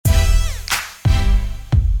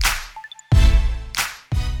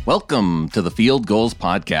Welcome to the Field Gulls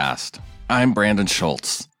Podcast. I'm Brandon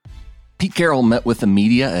Schultz. Pete Carroll met with the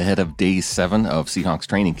media ahead of Day 7 of Seahawks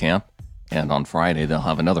training camp, and on Friday they'll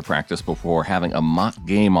have another practice before having a mock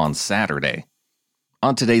game on Saturday.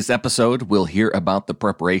 On today's episode, we'll hear about the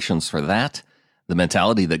preparations for that, the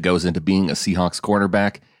mentality that goes into being a Seahawks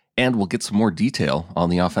quarterback, and we'll get some more detail on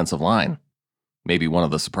the offensive line. Maybe one of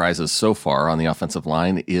the surprises so far on the offensive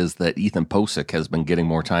line is that Ethan Pocic has been getting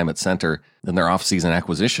more time at center than their offseason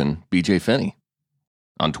acquisition, B.J. Finney.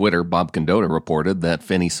 On Twitter, Bob Condotta reported that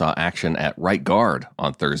Finney saw action at right guard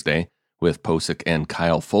on Thursday, with Pocic and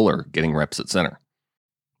Kyle Fuller getting reps at center.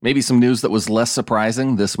 Maybe some news that was less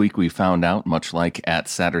surprising. This week we found out, much like at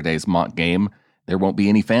Saturday's mock game, there won't be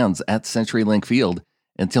any fans at CenturyLink Field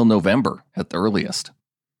until November at the earliest.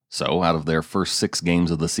 So, out of their first 6 games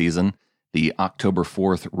of the season, the October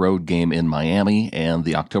 4th road game in Miami and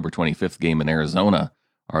the October 25th game in Arizona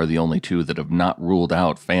are the only 2 that have not ruled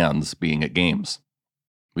out fans being at games.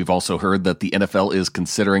 We've also heard that the NFL is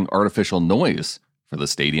considering artificial noise for the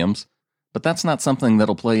stadiums, but that's not something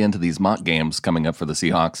that'll play into these mock games coming up for the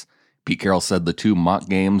Seahawks. Pete Carroll said the 2 mock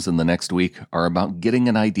games in the next week are about getting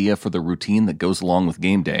an idea for the routine that goes along with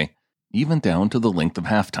game day, even down to the length of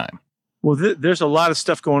halftime. Well, there's a lot of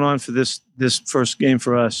stuff going on for this first game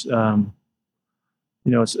for us.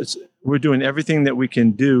 We're doing everything that we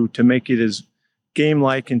can do to make it as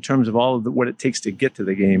game-like in terms of all of what it takes to get to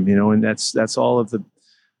the game, and that's all of the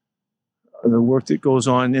work that goes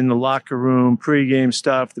on in the locker room, pregame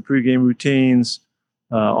stuff, the pregame routines,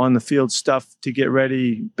 on the field stuff to get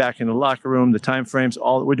ready, back in the locker room, the time frames.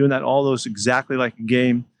 We're doing all those exactly like a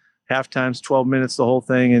game. Halftime's 12 minutes, the whole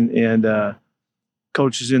thing, and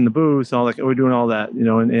coaches in the booth, all that. We're doing all that,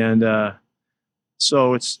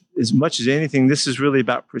 So it's, as much as anything, this is really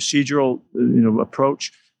about procedural,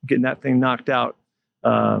 approach, getting that thing knocked out.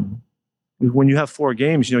 When you have 4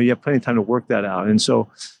 games, you have plenty of time to work that out. And so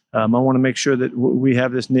I want to make sure that we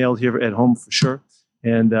have this nailed here at home for sure.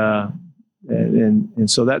 And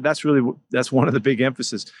so that's one of the big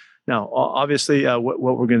emphasis. Now, obviously, what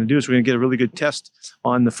we're going to do is we're going to get a really good test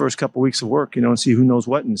on the first couple of weeks of work, and see who knows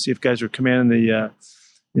what, and see if guys are commanding the,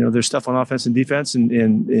 their stuff on offense and defense, and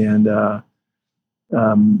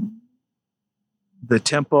the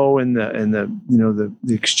tempo and the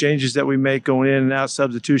exchanges that we make going in and out,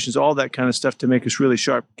 substitutions, all that kind of stuff to make us really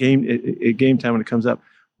sharp game time when it comes up.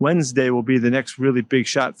 Wednesday will be the next really big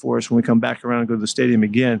shot for us when we come back around and go to the stadium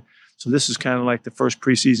again. So this is kind of like the first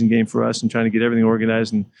preseason game for us and trying to get everything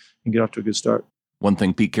organized and get off to a good start. One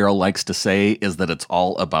thing Pete Carroll likes to say is that it's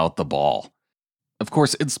all about the ball. Of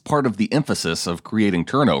course, it's part of the emphasis of creating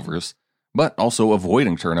turnovers, but also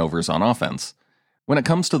avoiding turnovers on offense. When it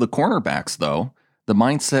comes to the cornerbacks, though, the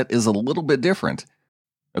mindset is a little bit different.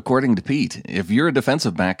 According to Pete, if you're a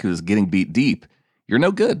defensive back who's getting beat deep, you're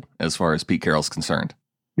no good as far as Pete Carroll's concerned.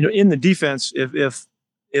 In the defense,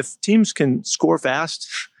 if teams can score fast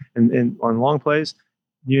and on long plays,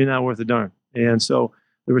 you're not worth a darn. And so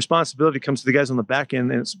the responsibility comes to the guys on the back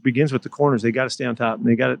end, and it begins with the corners. They got to stay on top, and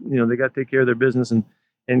they got to take care of their business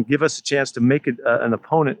and give us a chance to make an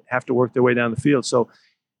opponent have to work their way down the field. So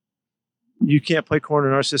you can't play corner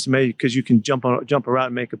in our system because you can jump a route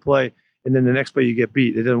and make a play, and then the next play you get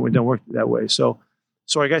beat. It don't work that way. So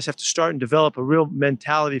our guys have to start and develop a real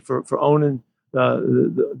mentality for owning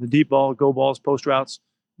the deep ball, go balls, post routes,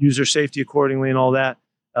 use their safety accordingly, and all that.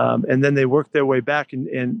 And then they work their way back.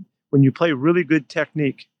 And when you play really good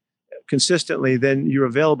technique consistently, then you're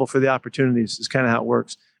available for the opportunities. Is kind of how it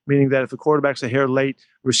works. Meaning that if the quarterback's a hair late,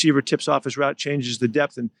 receiver tips off his route, changes the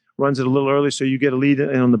depth, and runs it a little early, so you get a lead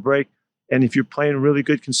in on the break. And if you're playing really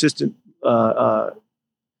good, consistent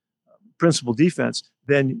principal defense,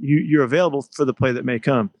 then you're available for the play that may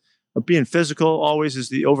come. But being physical always is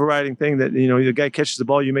the overriding thing that, the guy catches the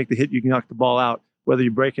ball, you make the hit, you can knock the ball out, whether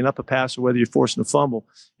you're breaking up a pass or whether you're forcing a fumble.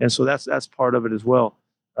 And so that's part of it as well.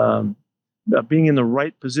 Being in the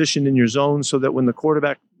right position in your zone so that when the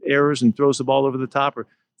quarterback errors and throws the ball over the top or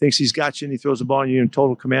thinks he's got you and he throws the ball and you're in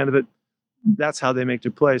total command of it, that's how they make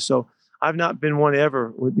their play. So I've not been one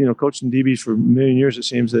ever with, coaching DBs for a million years, it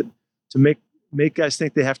seems, that to make guys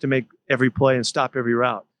think they have to make every play and stop every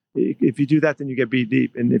route. If you do that, then you get beat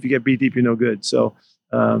deep. And if you get beat deep, you're no good. So,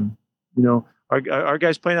 our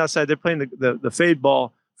guys playing outside, they're playing the fade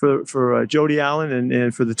ball for Jody Allen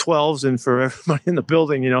and for the 12s and for everybody in the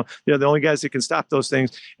building. They're the only guys that can stop those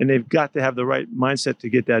things, and they've got to have the right mindset to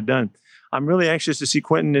get that done. I'm really anxious to see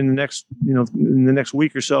Quentin in the next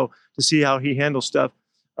week or so to see how he handles stuff.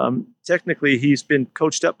 Technically, he's been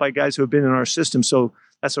coached up by guys who have been in our system, so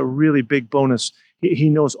that's a really big bonus. He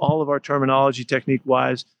knows all of our terminology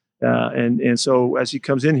technique-wise, and so as he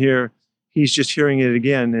comes in here, he's just hearing it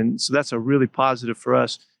again. And so that's a really positive for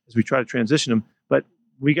us as we try to transition him. But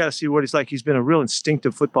we got to see what he's like. He's been a real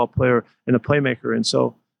instinctive football player and a playmaker. And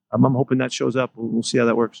so I'm hoping that shows up. We'll see how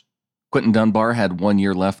that works. Quentin Dunbar had 1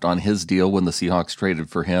 year left on his deal when the Seahawks traded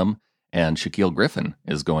for him, and Shaquill Griffin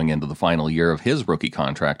is going into the final year of his rookie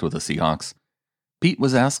contract with the Seahawks. Pete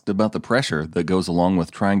was asked about the pressure that goes along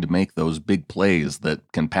with trying to make those big plays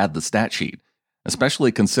that can pad the stat sheet,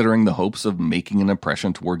 especially considering the hopes of making an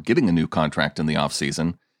impression toward getting a new contract in the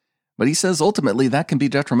offseason. But he says ultimately that can be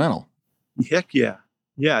detrimental. Heck yeah.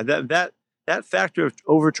 Yeah, that factor of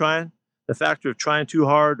over-trying, the factor of trying too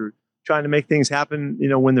hard or trying to make things happen,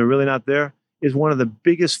 when they're really not there, is one of the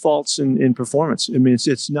biggest faults in performance. I mean,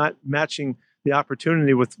 it's not matching the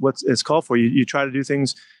opportunity with what's called for. You try to do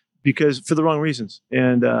things because for the wrong reasons.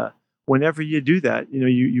 And whenever you do that,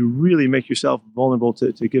 you really make yourself vulnerable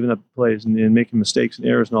to giving up plays and making mistakes and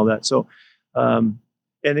errors and all that. So, and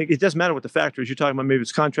it doesn't matter what the factor is. You're talking about maybe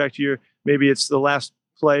it's contract year, maybe it's the last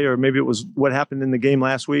play, or maybe it was what happened in the game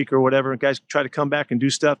last week or whatever. Guys try to come back and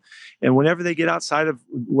do stuff. And whenever they get outside of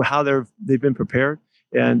how they've been prepared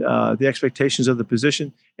and the expectations of the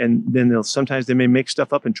position, and then sometimes they may make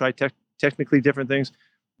stuff up and try technically different things,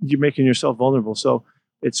 you're making yourself vulnerable. So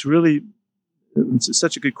it's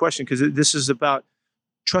such a good question, because this is about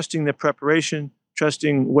trusting the preparation,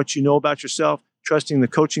 trusting what you know about yourself, trusting the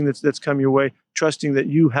coaching that's come your way, trusting that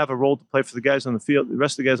you have a role to play for the guys on the field, the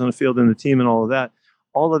rest of the guys on the field and the team and all of that.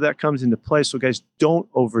 All of that comes into play, so guys don't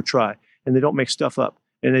over try and they don't make stuff up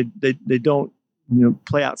and they don't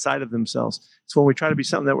play outside of themselves. It's when we try to be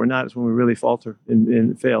something that we're not, it's when we really falter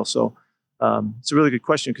and fail. So it's a really good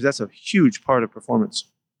question, because that's a huge part of performance.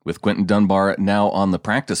 With Quentin Dunbar now on the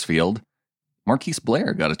practice field, Marquise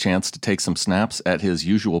Blair got a chance to take some snaps at his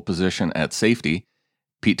usual position at safety.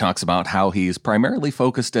 Pete talks about how he's primarily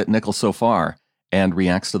focused at nickel so far and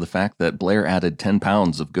reacts to the fact that Blair added 10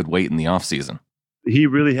 pounds of good weight in the offseason. He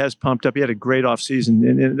really has pumped up. He had a great offseason,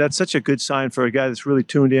 and that's such a good sign for a guy that's really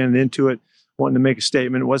tuned in and into it, wanting to make a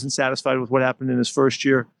statement, wasn't satisfied with what happened in his first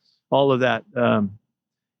year, all of that.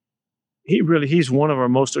 He's one of our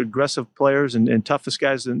most aggressive players and toughest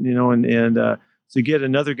guys, and to get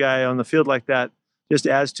another guy on the field like that just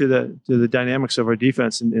adds to the dynamics of our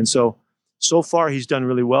defense. And so far he's done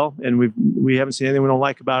really well, and we haven't seen anything we don't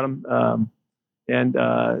like about him.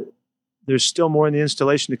 There's still more in the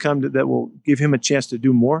installation to come that will give him a chance to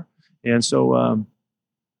do more. And so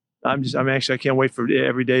I can't wait for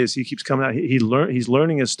every day as he keeps coming out. He's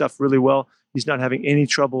learning his stuff really well. He's not having any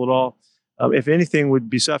trouble at all. If anything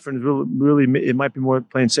would be suffering, really, it might be more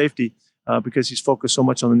playing safety because he's focused so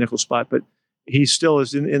much on the nickel spot. But he still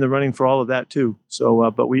is in the running for all of that too.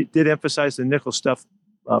 So, but we did emphasize the nickel stuff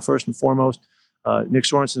first and foremost. Nick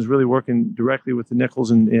Sorensen is really working directly with the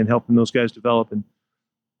nickels and helping those guys develop. And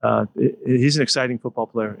he's an exciting football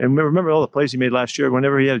player. And remember all the plays he made last year.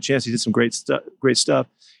 Whenever he had a chance, he did some great stuff,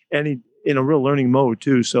 and he in a real learning mode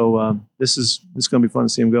too. So this is going to be fun to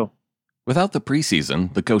see him go. Without the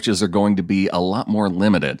preseason, the coaches are going to be a lot more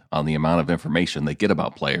limited on the amount of information they get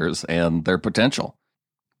about players and their potential.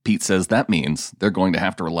 Pete says that means they're going to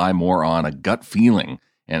have to rely more on a gut feeling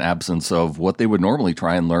in absence of what they would normally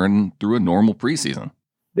try and learn through a normal preseason.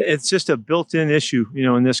 It's just a built-in issue,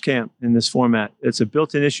 in this camp, in this format. It's a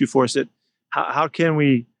built-in issue for us that how can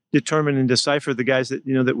we determine and decipher the guys that,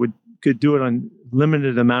 that could do it on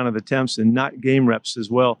limited amount of attempts and not game reps as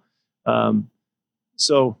well.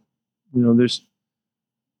 There's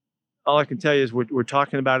all I can tell you is we're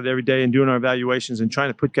talking about it every day and doing our evaluations and trying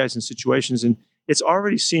to put guys in situations. And it's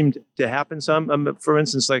already seemed to happen some. For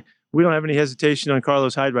instance, like we don't have any hesitation on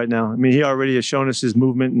Carlos Hyde right now. I mean, he already has shown us his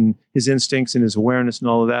movement and his instincts and his awareness and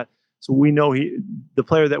all of that. So we know the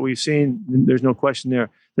player that we've seen, there's no question there.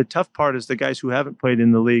 The tough part is the guys who haven't played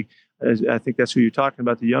in the league. I think that's who you're talking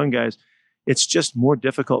about, the young guys. It's just more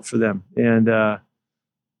difficult for them. And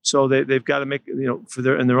so they've got to make, in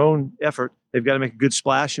their own effort, they've got to make a good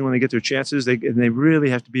splash. And when they get their chances, they really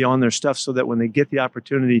have to be on their stuff so that when they get the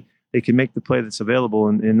opportunity, they can make the play that's available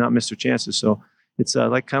and not miss their chances. So it's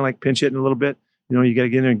kind of like pinch hitting a little bit. You got to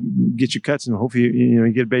get in there and get your cuts, and hopefully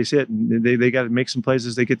you get a base hit. And they got to make some plays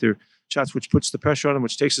as they get their shots, which puts the pressure on them,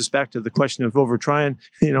 which takes us back to the question of over trying,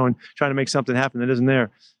 and trying to make something happen that isn't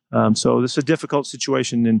there. So this is a difficult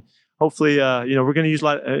situation, and hopefully, we're going to use a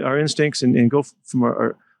lot our instincts and go from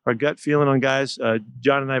our gut feeling on guys.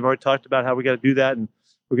 John and I have already talked about how we got to do that, and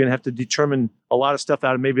we're going to have to determine a lot of stuff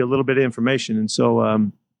out of maybe a little bit of information. And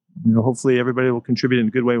so, hopefully everybody will contribute in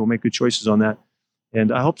a good way. We'll make good choices on that.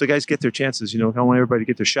 And I hope the guys get their chances. I want everybody to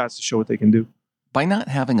get their shots to show what they can do. By not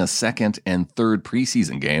having a second and third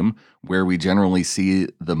preseason game, where we generally see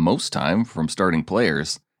the most time from starting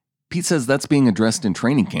players, Pete says that's being addressed in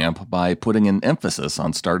training camp by putting an emphasis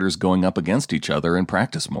on starters going up against each other in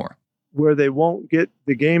practice more. Where they won't get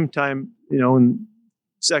the game time, in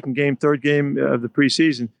second game, third game of the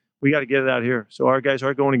preseason, we got to get it out here. So our guys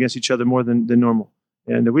are going against each other more than normal.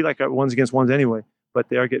 And we like our ones against ones anyway, but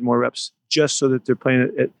they are getting more reps just so that they're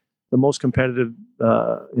playing at the most competitive,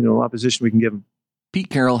 opposition we can give them. Pete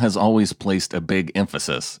Carroll has always placed a big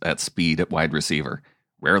emphasis at speed at wide receiver.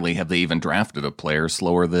 Rarely have they even drafted a player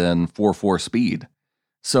slower than 4.4 speed.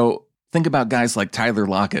 So think about guys like Tyler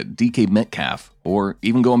Lockett, DK Metcalf, or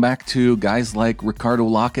even going back to guys like Ricardo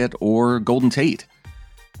Lockett or Golden Tate.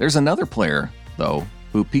 There's another player, though,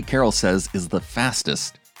 who Pete Carroll says is the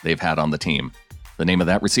fastest they've had on the team. The name of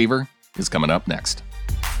that receiver is coming up next.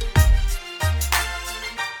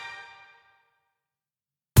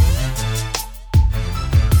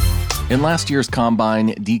 In last year's Combine,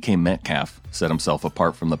 DK Metcalf set himself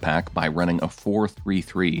apart from the pack by running a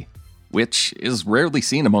 4.33, which is rarely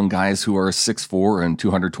seen among guys who are 6'4" and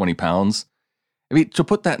 220 pounds. To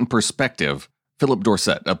put that in perspective, Philip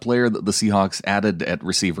Dorsett, a player that the Seahawks added at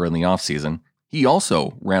receiver in the offseason, he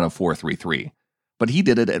also ran a 4.33, but he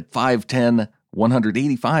did it at 5'10",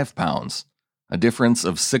 185 pounds, a difference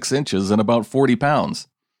of 6 inches and about 40 pounds.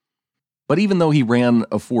 But even though he ran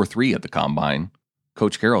a 4.3 at the Combine,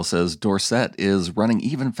 Coach Carroll says Dorsett is running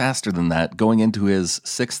even faster than that going into his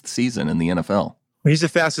 6th season in the NFL. He's the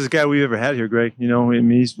fastest guy we've ever had here, Greg. He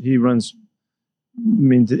runs,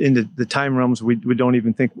 into the time realms we don't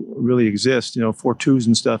even think really exist, 4.2s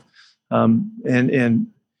and stuff. And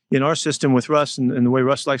in our system with Russ and the way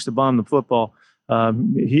Russ likes to bomb the football,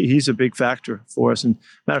 he's a big factor for us. And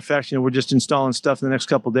matter of fact, we're just installing stuff in the next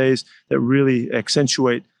couple of days that really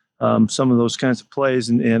accentuate some of those kinds of plays,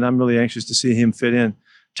 and I'm really anxious to see him fit in.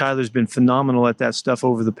 Tyler's been phenomenal at that stuff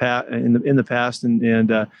over the past, and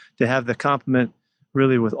to have the complement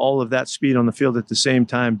really with all of that speed on the field at the same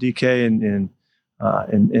time, DK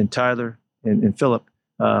and Tyler and Philip,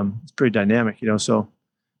 it's pretty dynamic, So,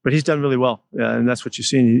 but he's done really well, and that's what you've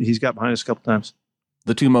seen. He's got behind us a couple times.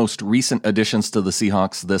 The two most recent additions to the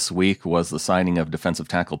Seahawks this week was the signing of defensive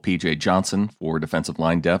tackle P.J. Johnson for defensive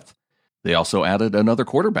line depth. They also added another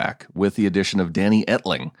quarterback with the addition of Danny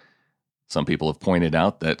Etling. Some people have pointed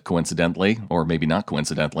out that coincidentally, or maybe not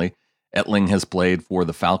coincidentally, Etling has played for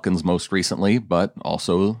the Falcons most recently, but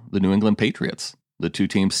also the New England Patriots, the two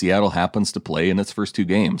teams Seattle happens to play in its first 2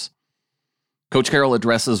 games. Coach Carroll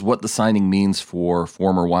addresses what the signing means for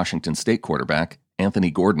former Washington State quarterback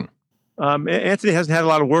Anthony Gordon. Anthony hasn't had a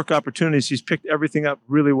lot of work opportunities. He's picked everything up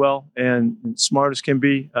really well and smart as can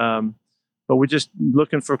be. But we're just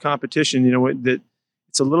looking for competition, that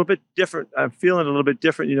it's a little bit different. I'm feeling a little bit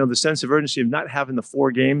different, the sense of urgency of not having the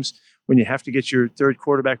 4 games when you have to get your third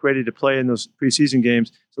quarterback ready to play in those preseason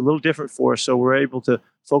games. It's a little different for us. So we're able to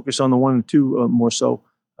focus on the 1 and 2 more so.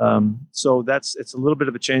 So it's a little bit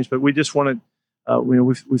of a change, but we just want to,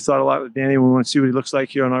 we've thought a lot of Danny. We want to see what he looks like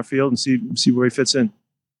here on our field and see where he fits in.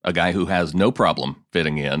 A guy who has no problem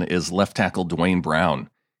fitting in is left tackle Dwayne Brown.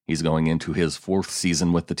 He's going into his 4th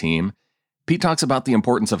season with the team. Pete talks about the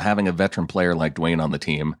importance of having a veteran player like Dwayne on the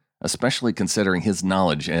team, especially considering his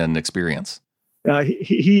knowledge and experience.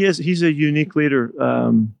 He's a unique leader.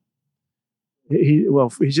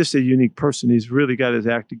 He's just a unique person. He's really got his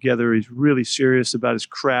act together. He's really serious about his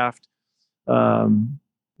craft.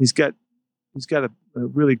 He's got a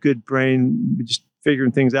really good brain, just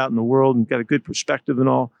figuring things out in the world, and got a good perspective and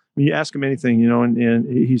all. You ask him anything, and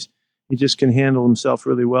he just can handle himself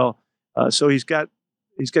really well. So he's got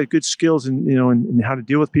good skills in how to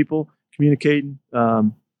deal with people, communicating.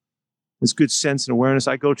 There's good sense and awareness.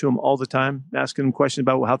 I go to him all the time, asking him questions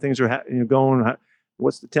about how things are going.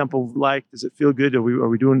 What's the tempo like? Does it feel good? Are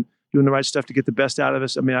we doing the right stuff to get the best out of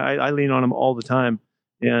us? I lean on him all the time,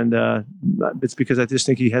 and it's because I just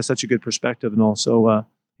think he has such a good perspective and all. So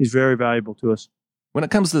he's very valuable to us. When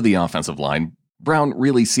it comes to the offensive line, Brown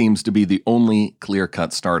really seems to be the only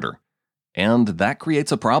clear-cut starter. And that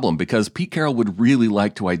creates a problem because Pete Carroll would really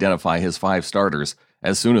like to identify his 5 starters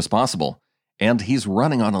as soon as possible, and he's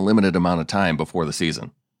running on a limited amount of time before the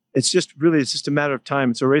season. It's just a matter of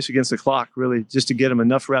time. It's a race against the clock, really, just to get them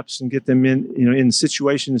enough reps and get them in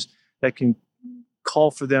situations that can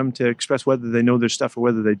call for them to express whether they know their stuff or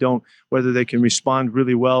whether they don't, whether they can respond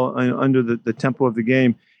really well under the tempo of the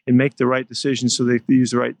game and make the right decisions so they use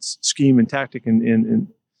the right scheme and tactic and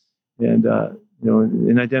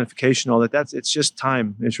in identification, all that. It's just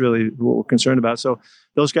time. It's really what we're concerned about. So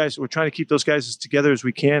those guys, we're trying to keep those guys as together as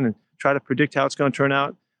we can and try to predict how it's going to turn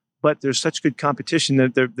out. But there's such good competition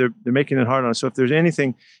that they're making it hard on us. So if there's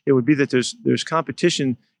anything, it would be that there's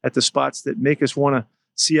competition at the spots that make us want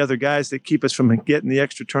see other guys that keep us from getting the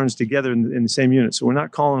extra turns together in the same unit. So we're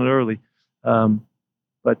not calling it early.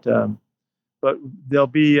 But there'll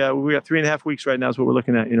be, we got 3.5 weeks right now is what we're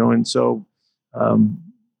looking at, and so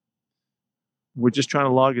we're just trying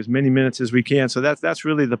to log as many minutes as we can. So that's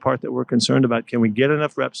really the part that we're concerned about. Can we get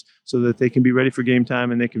enough reps so that they can be ready for game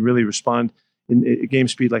time and they can really respond in game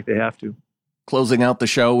speed like they have to? Closing out the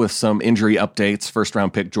show with some injury updates.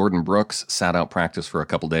 First-round pick Jordan Brooks sat out practice for a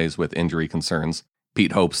couple days with injury concerns.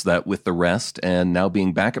 Pete hopes that with the rest and now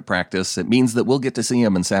being back at practice, it means that we'll get to see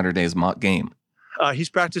him in Saturday's mock game. He's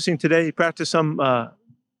practicing today. He practiced some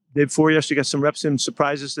day before yesterday. Got some reps and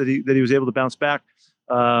surprises that he was able to bounce back.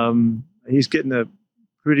 He's getting a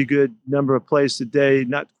pretty good number of plays today.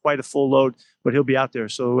 Not quite a full load, but he'll be out there.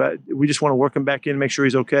 So we just want to work him back in, make sure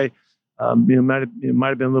he's okay. It might have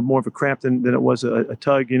been a little more of a cramp than it was a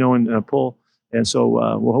tug, and a pull. And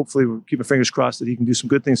so we'll keep our fingers crossed that he can do some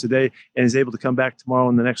good things today and is able to come back tomorrow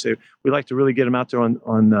and the next day. We'd like to really get him out there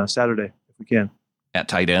on Saturday if we can. At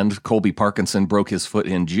tight end, Colby Parkinson broke his foot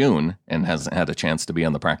in June and hasn't had a chance to be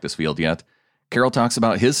on the practice field yet. Carroll talks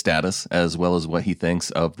about his status as well as what he thinks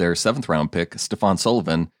of their 7th-round pick, Stephon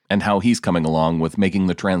Sullivan, and how he's coming along with making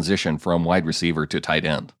the transition from wide receiver to tight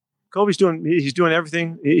end. Colby's doing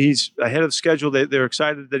everything. He's ahead of schedule. They're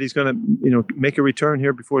excited that he's going to make a return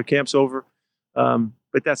here before camp's over.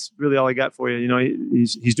 But that's really all I got for you.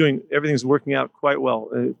 He's doing everything's working out quite well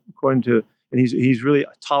according to, and he's really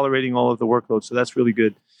tolerating all of the workload. So that's really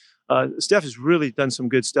good. Steph has really done some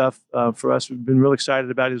good stuff for us. We've been really excited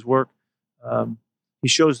about his work. He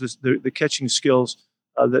shows the catching skills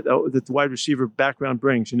that the wide receiver background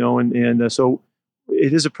brings, and so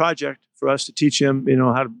it is a project for us to teach him,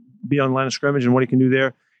 how to be on line of scrimmage and what he can do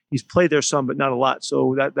there. He's played there some, but not a lot.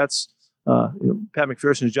 So that's Pat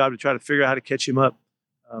McPherson's job to try to figure out how to catch him up.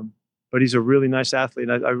 But he's a really nice athlete.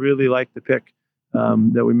 And I really like the pick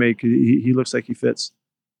that we made. He looks like he fits.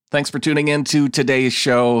 Thanks for tuning in to today's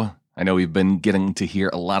show. I know we've been getting to hear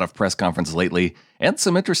a lot of press conference lately and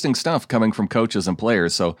some interesting stuff coming from coaches and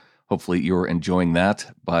players. So hopefully you're enjoying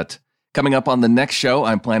that. But coming up on the next show,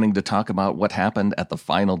 I'm planning to talk about what happened at the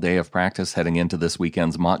final day of practice heading into this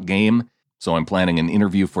weekend's mock game. So I'm planning an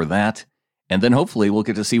interview for that. And then hopefully we'll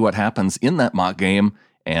get to see what happens in that mock game.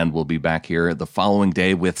 And we'll be back here the following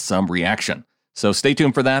day with some reaction. So stay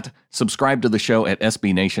tuned for that. Subscribe to the show at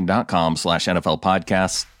sbnation.com/NFL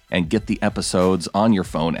podcasts and get the episodes on your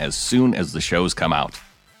phone as soon as the shows come out.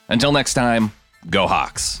 Until next time, go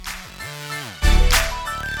Hawks.